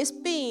 But it has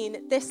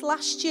been, this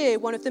last year,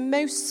 one of the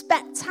most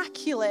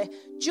spectacular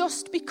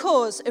just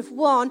because of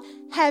one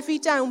heavy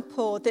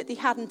downpour that they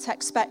hadn't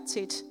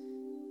expected.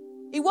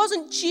 It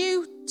wasn't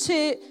due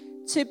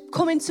to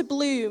come into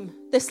bloom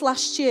this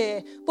last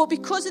year, but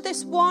because of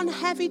this one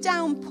heavy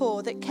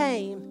downpour that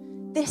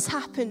came, this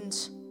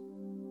happened.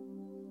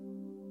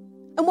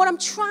 And what I'm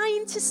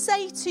trying to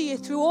say to you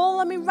through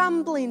all of my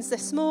ramblings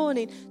this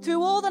morning,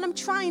 through all that I'm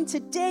trying to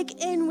dig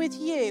in with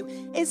you,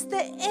 is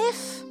that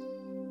if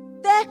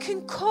there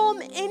can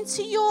come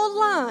into your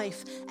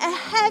life a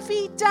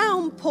heavy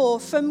downpour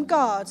from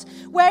God,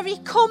 where he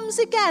comes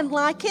again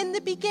like in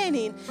the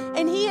beginning,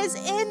 and he is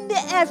in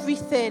the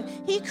everything.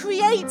 He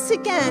creates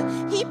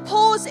again. He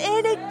pours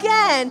in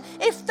again.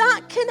 If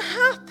that can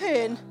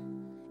happen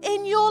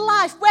in your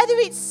life, whether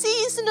it's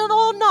seasonal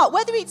or not,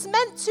 whether it's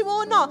meant to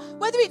or not,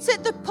 whether it's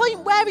at the point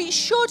where it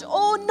should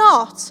or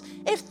not,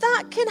 if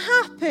that can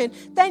happen,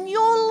 then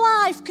your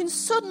life can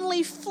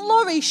suddenly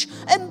flourish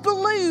and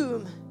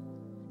bloom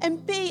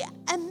and be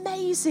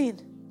amazing.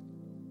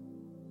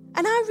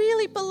 And I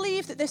really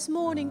believe that this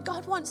morning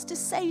God wants to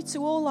say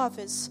to all of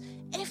us,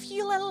 if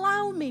you'll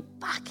allow me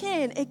back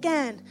in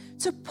again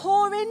to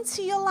pour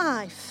into your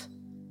life,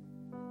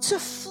 to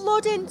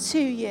flood into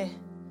you,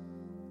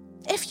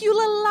 if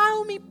you'll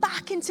allow me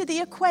back into the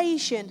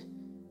equation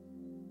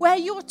where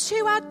your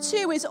 2 add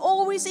 2 is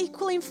always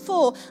equaling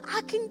 4,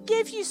 I can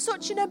give you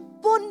such an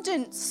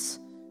abundance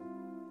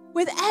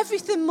with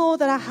everything more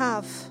that I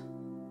have.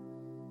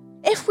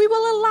 If we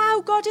will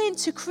allow God in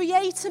to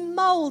create and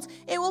mold,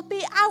 it will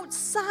be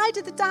outside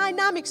of the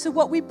dynamics of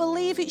what we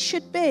believe it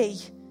should be.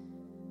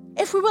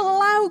 If we will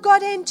allow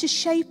God in to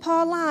shape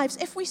our lives,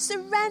 if we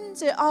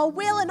surrender our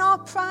will and our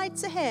pride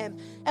to him,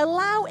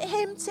 allow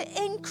him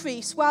to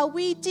increase while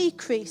we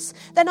decrease,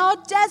 then our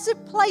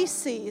desert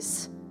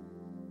places,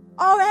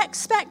 our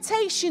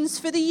expectations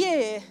for the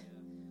year,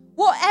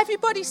 what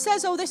everybody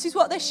says, oh, this is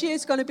what this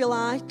year's going to be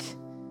like.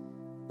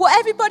 What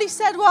everybody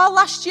said, well,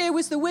 last year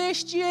was the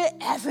worst year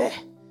ever.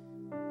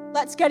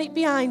 Let's get it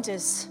behind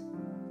us.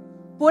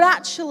 But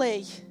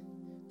actually,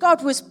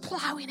 God was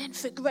ploughing in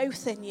for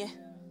growth in you.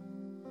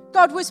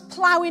 God was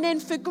ploughing in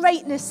for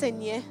greatness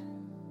in you.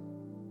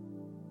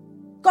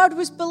 God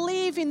was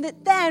believing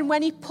that then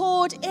when he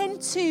poured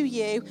into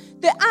you,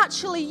 that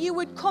actually you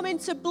would come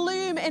into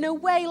bloom in a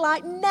way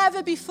like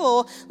never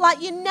before,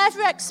 like you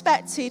never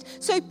expected.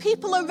 So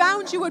people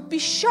around you would be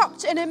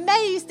shocked and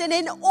amazed and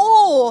in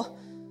awe.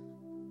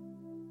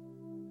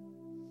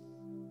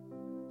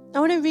 I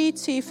want to read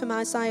to you from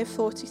Isaiah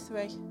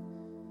 43.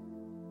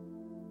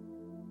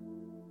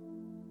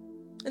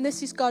 And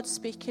this is God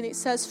speaking. It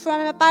says, "For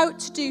I'm about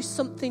to do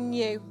something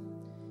new.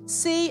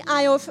 See,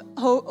 I have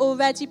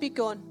already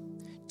begun.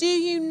 Do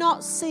you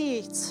not see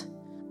it?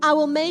 I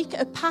will make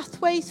a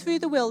pathway through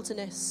the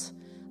wilderness.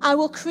 I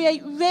will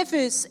create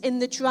rivers in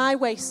the dry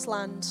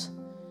wasteland.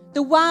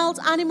 The wild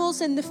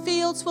animals in the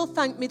fields will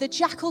thank me, the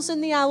jackals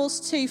and the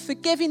owls too, for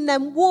giving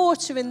them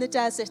water in the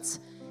desert.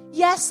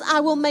 Yes, I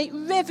will make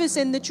rivers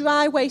in the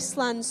dry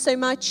wasteland so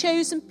my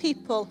chosen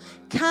people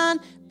can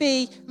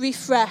be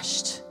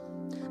refreshed.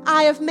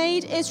 I have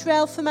made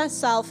Israel for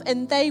myself,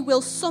 and they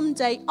will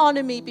someday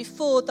honor me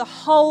before the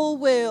whole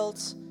world."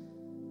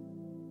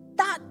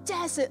 That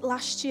desert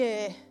last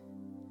year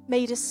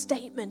made a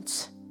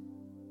statement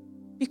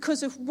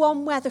because of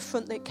one weather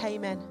front that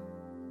came in.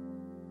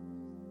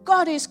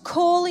 God is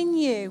calling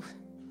you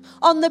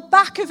on the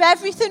back of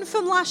everything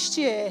from last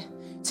year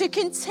to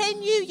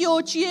continue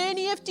your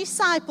journey of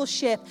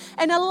discipleship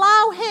and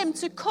allow him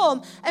to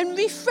come and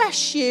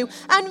refresh you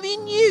and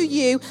renew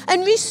you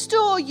and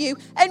restore you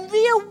and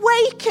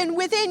reawaken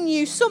within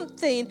you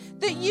something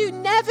that you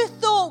never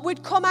thought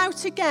would come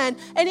out again.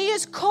 And he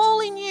is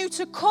calling you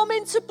to come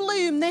into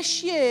bloom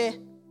this year,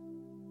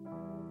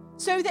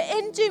 so that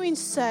in doing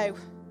so,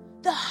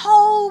 the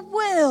whole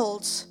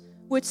world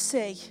would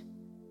see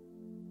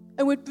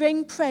and would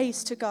bring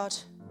praise to God.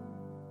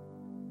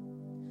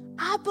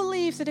 I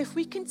believe that if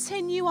we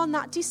continue on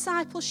that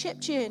discipleship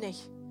journey,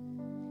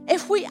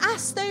 if we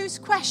ask those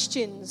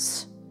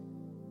questions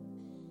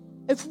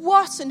of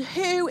what and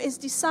who is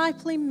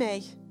discipling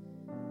me,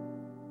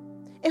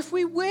 if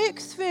we work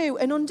through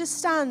and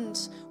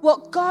understand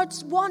what God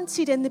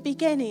wanted in the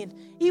beginning,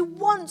 he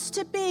wants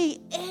to be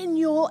in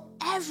your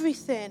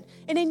everything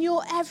and in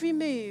your every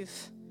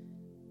move,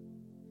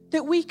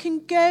 that we can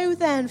go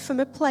then from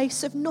a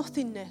place of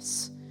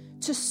nothingness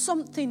to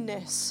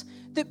somethingness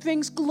that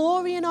brings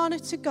glory and honor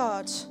to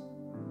God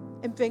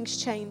and brings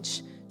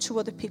change to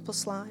other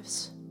people's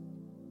lives.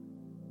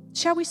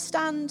 Shall we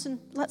stand and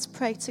let's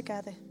pray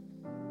together?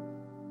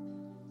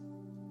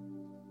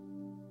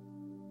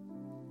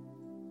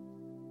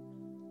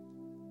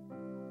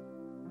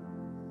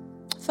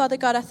 Father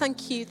God, I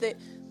thank you that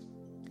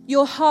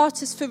your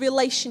heart is for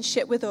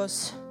relationship with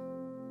us.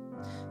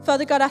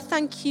 Father God, I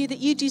thank you that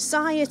you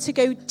desire to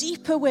go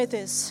deeper with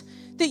us,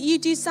 that you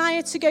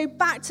desire to go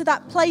back to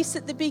that place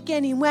at the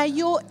beginning where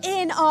you're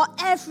in our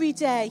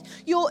everyday,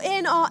 you're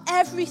in our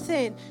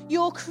everything,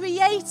 you're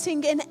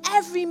creating in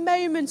every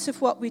moment of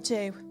what we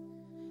do.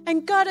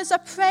 And God, as I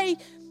pray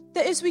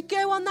that as we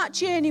go on that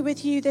journey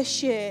with you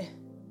this year,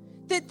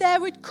 that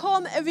there would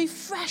come a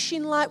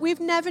refreshing like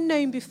we've never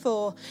known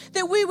before,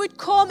 that we would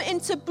come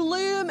into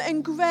bloom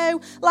and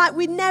grow like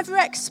we never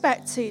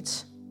expected,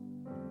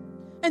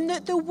 and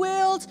that the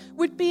world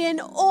would be in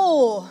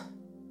awe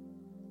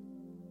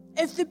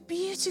of the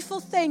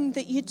beautiful thing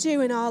that you do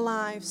in our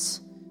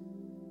lives.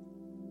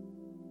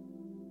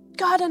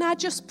 God, and I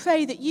just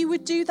pray that you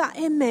would do that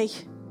in me.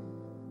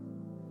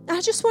 I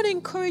just want to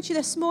encourage you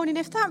this morning,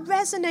 if that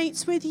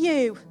resonates with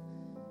you,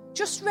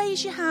 just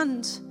raise your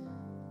hand.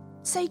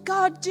 Say,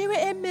 God, do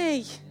it in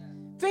me.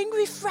 Bring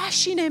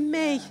refreshing in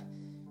me.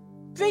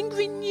 Bring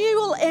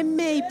renewal in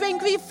me. Bring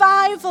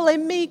revival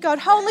in me, God.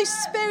 Holy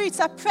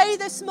Spirit, I pray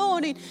this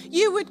morning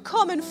you would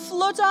come and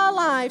flood our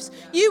lives.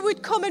 You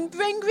would come and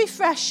bring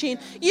refreshing.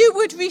 You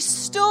would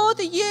restore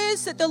the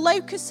years that the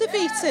locusts have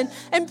eaten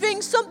and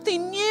bring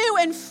something new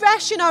and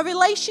fresh in our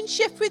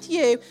relationship with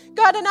you.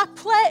 God, and I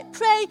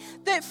pray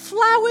that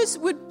flowers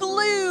would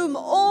bloom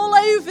all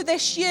over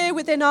this year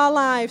within our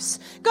lives.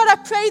 God, I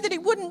pray that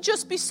it wouldn't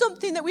just be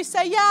something that we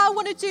say, yeah, I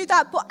want to do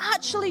that, but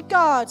actually,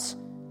 God,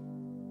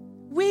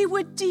 we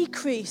would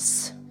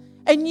decrease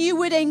and you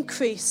would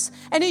increase.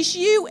 And as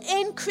you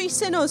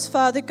increase in us,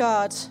 Father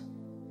God,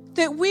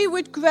 that we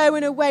would grow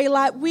in a way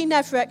like we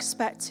never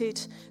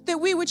expected, that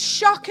we would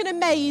shock and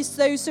amaze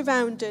those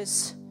around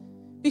us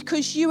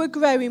because you are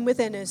growing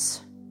within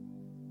us.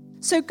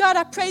 So God,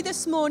 I pray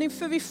this morning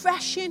for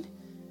refreshing,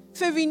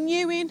 for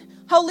renewing.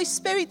 Holy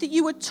Spirit, that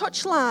you would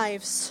touch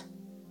lives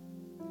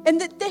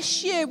and that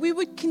this year we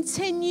would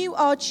continue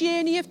our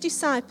journey of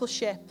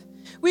discipleship.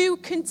 We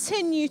would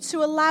continue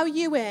to allow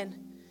you in.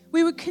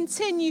 We would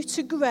continue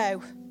to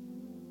grow.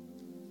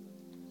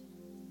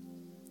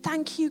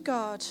 Thank you,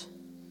 God.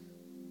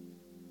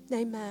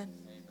 Amen.